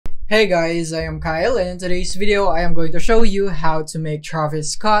Hey guys, I am Kyle, and in today's video I am going to show you how to make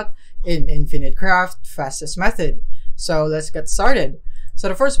Travis Scott in Infinite Craft fastest method. So let's get started. So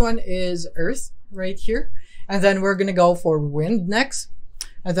the first one is Earth right here, and then we're gonna go for Wind next.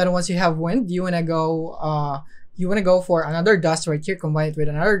 And then once you have Wind, you wanna go for another dust right here, combine it with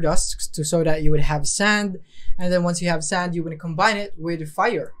another dust so that you would have Sand. And then once you have Sand, you wanna combine it with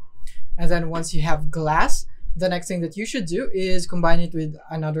Fire. And then once you have Glass, the next thing that you should do is combine it with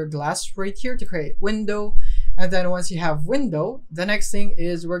another glass right here to create window. And then once you have window, the next thing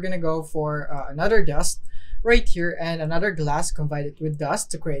is we're gonna go for another dust right here and another glass, combine it with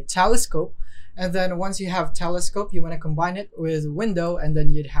dust to create telescope. And then once you have telescope, you want to combine it with window, and then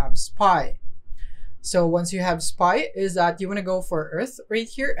you'd have spy. So once you have spy, is that you want to go for Earth right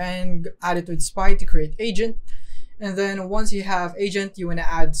here and add it with spy to create agent. And then once you have agent, you want to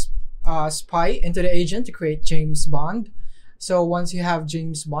add spy into the agent to create James Bond. So once you have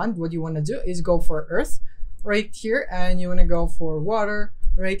James Bond, what you want to do is go for Earth right here, and you want to go for water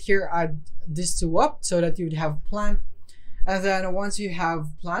right here, add these two up so that you'd have plant. And then once you have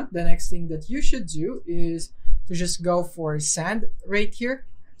plant, the next thing that you should do is to just go for sand right here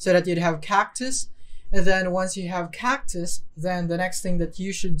so that you'd have cactus. And then once you have cactus, then the next thing that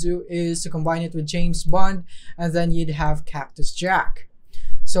you should do is to combine it with James Bond, and then you'd have Cactus Jack.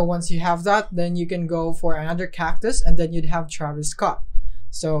 So once you have that, then you can go for another cactus, and then you'd have Travis Scott.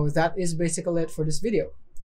 So that is basically it for this video.